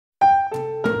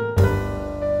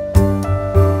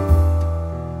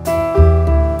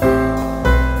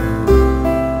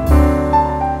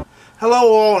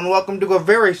Hello all and welcome to a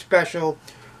very special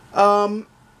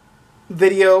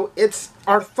video. It's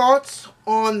our thoughts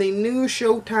on the new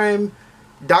Showtime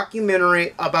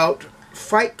documentary about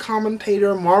fight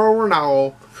commentator Mauro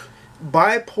Ranallo,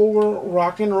 Bipolar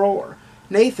Rock and Roller.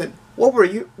 Nathan, what were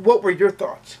your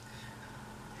thoughts?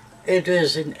 It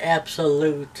is an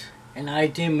absolute, and I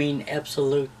do mean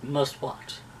absolute,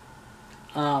 must-watch.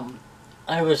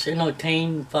 I was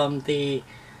entertained for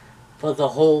the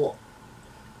whole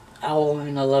hour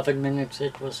and 11 minutes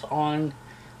it was on.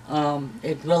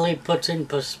 It really puts in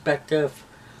perspective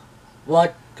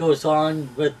what goes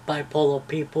on with bipolar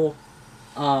people.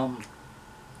 You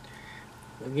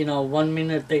know, one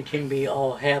minute they can be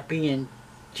all happy and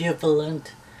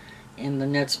jubilant, and the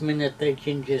next minute they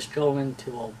can just go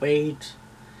into a rage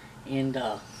and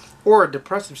Or a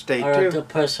depressive state or too. a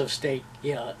depressive state,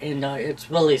 yeah, and it's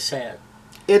really sad.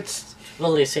 It's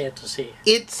really sad to see.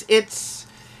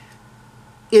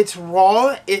 It's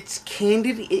raw, it's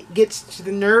candid, it gets to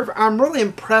the nerve. I'm really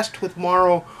impressed with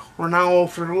Mauro Ranallo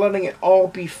for letting it all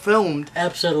be filmed.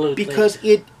 Absolutely. Because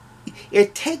it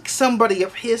takes somebody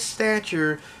of his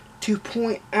stature to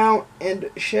point out and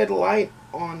shed light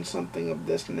on something of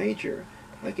this nature.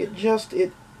 Like it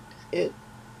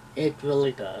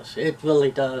really does. It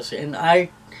really does. And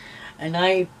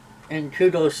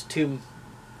kudos to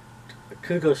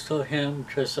him,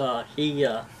 because he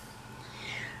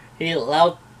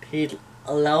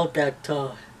allowed that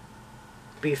to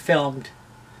be filmed,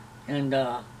 and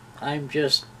I'm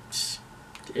just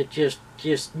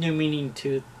new meaning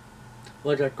to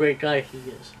what a great guy he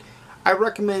is. I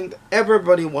recommend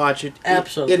everybody watch it.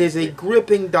 Absolutely. It is a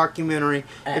gripping documentary.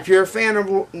 Absolutely. If you're a fan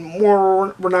of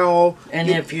Mauro Ranallo, and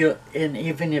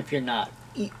even if you're not,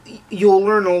 you'll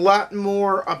learn a lot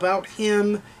more about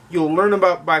him. You'll learn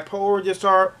about bipolar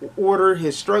disorder,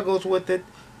 his struggles with it.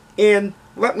 And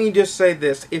let me just say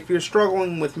this. If you're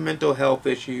struggling with mental health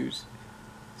issues,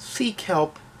 seek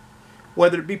help.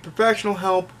 Whether it be professional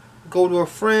help, go to a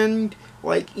friend.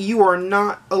 Like, you are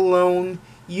not alone.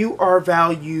 You are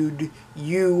valued.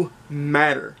 You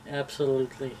matter.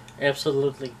 Absolutely.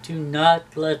 Absolutely. Do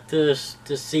not let this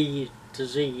disease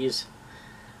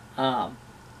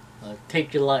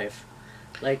take your life,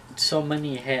 like so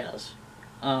many has.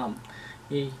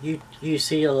 You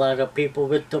see a lot of people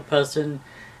with depression,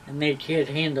 and they can't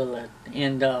handle it,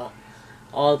 and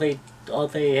all they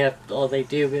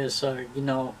do is you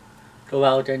know, go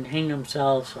out and hang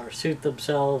themselves or shoot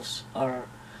themselves, or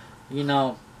you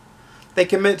know, they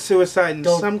commit suicide in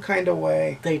some kind of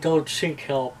way. They don't seek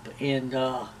help, and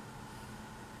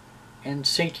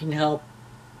seeking help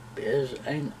is,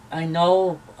 and I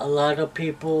know a lot of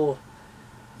people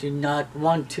do not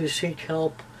want to seek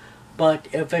help, but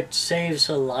if it saves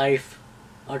a life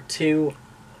or two,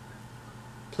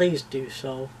 please do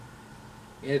so.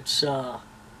 It's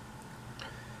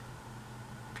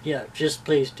yeah, just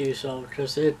please do so,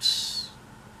 because it's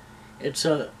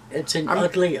an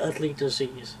ugly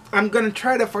disease. I'm gonna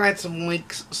try to find some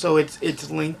links so it's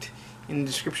linked in the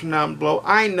description down below.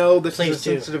 I know this is a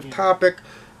sensitive topic.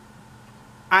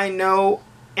 I know,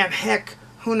 and heck,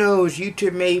 who knows?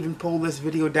 YouTube may even pull this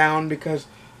video down because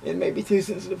it may be too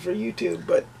sensitive for YouTube.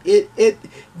 But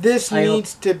this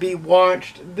needs to be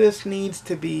watched. This needs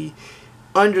to be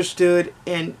understood,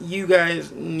 and you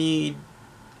guys need.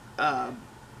 I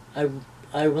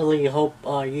really hope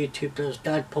YouTube does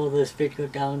not pull this video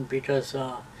down, because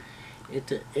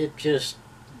it just,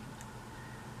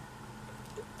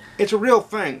 it's a real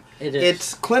thing. It is.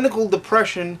 It's clinical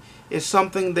depression is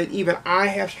something that even I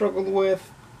have struggled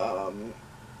with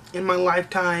in my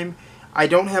lifetime. I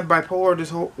don't have bipolar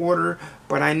disorder,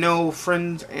 but I know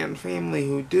friends and family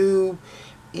who do,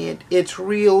 and it's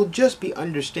real. Just be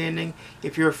understanding.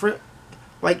 If you're a friend,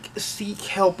 like, seek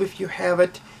help if you have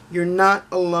it. You're not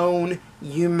alone.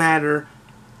 You matter.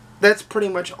 That's pretty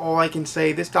much all I can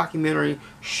say. This documentary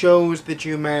shows that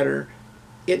you matter.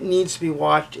 It needs to be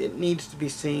watched. It needs to be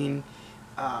seen.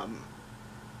 And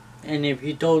if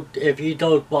you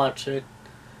don't watch it,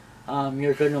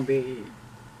 you're gonna be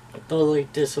totally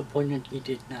disappointed you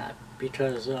did not,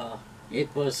 because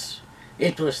it was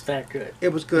that good. It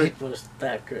was good. It was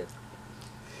that good.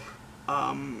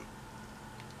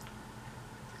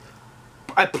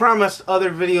 I promise other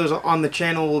videos on the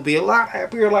channel will be a lot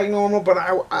happier like normal, but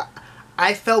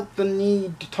I felt the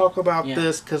need to talk about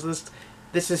this because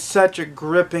this is such a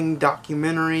gripping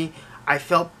documentary. I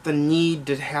felt the need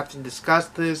to have to discuss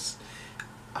this.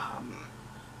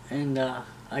 And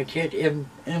I can't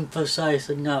emphasize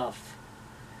enough,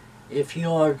 if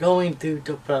you are going through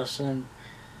depression,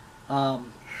 or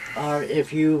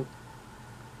if you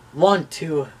want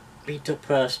to be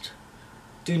depressed,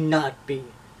 do not be.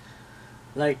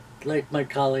 like my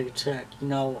colleague said,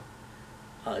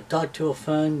 talk to a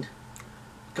friend,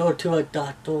 go to a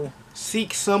doctor,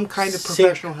 Seek some kind of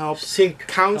professional help. seek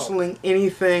Counseling,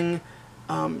 anything.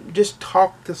 Just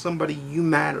talk to somebody. You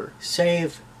matter.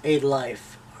 save a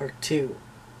life or two,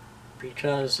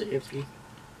 because if you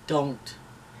don't,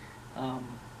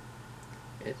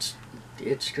 it's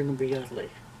gonna be ugly.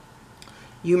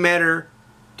 You matter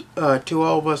to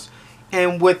all of us.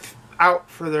 And without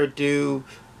further ado,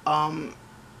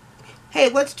 hey,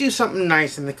 let's do something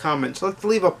nice in the comments. Let's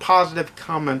leave a positive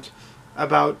comment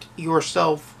about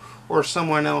yourself or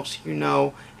someone else you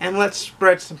know, and let's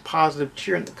spread some positive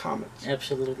cheer in the comments.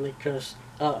 Absolutely, because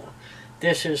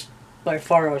this is by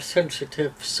far a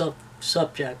sensitive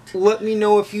subject. Let me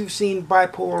know if you've seen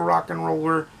Bipolar Rock and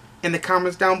Roller in the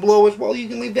comments down below as well. You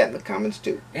can leave that in the comments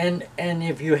too. And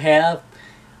if you have,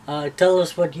 tell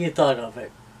us what you thought of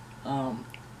it.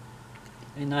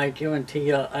 And I guarantee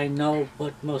you, I know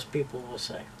what most people will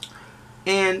say.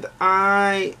 And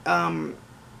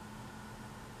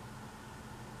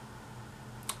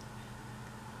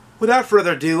without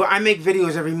further ado, I make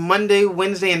videos every Monday,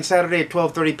 Wednesday, and Saturday at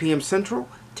 12:30 p.m. Central,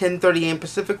 10:30 a.m.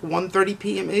 Pacific, 1:30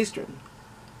 p.m. Eastern.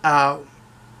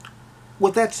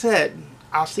 With that said,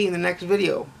 I'll see you in the next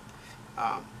video.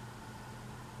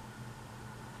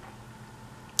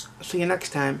 See you next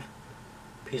time.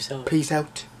 Peace out. Peace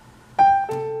out.